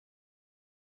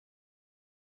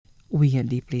We are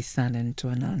deeply saddened to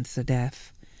announce the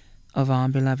death of our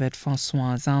beloved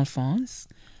Francoise Alphonse,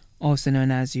 also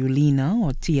known as Eulina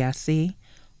or TSA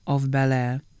of Bel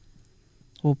Air,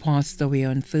 who passed away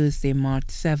on Thursday, March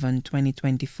 7,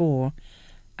 2024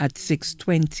 at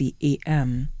 6:20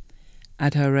 a.m.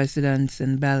 at her residence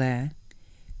in Bel Air.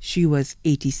 She was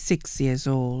 86 years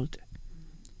old.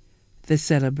 The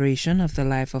celebration of the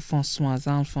life of Francoise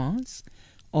Alphonse,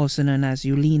 also known as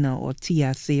Eulina or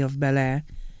TSA of Bel Air,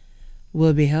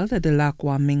 will be held at the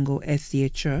Lacroix Mingo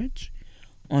SDA Church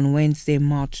on Wednesday,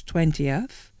 March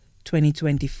 20th,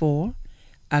 2024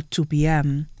 at 2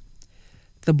 p.m.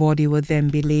 The body will then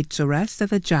be laid to rest at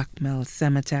the Jackmill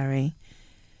Cemetery.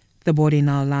 The body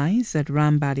now lies at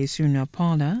Rambadi's Funeral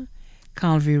Parlor,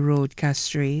 Calvary Road,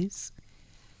 Castries.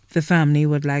 The family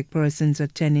would like persons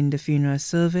attending the funeral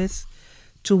service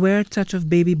to wear a touch of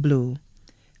baby blue,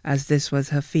 as this was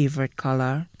her favorite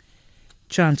color.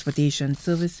 Transportation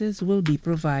services will be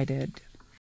provided.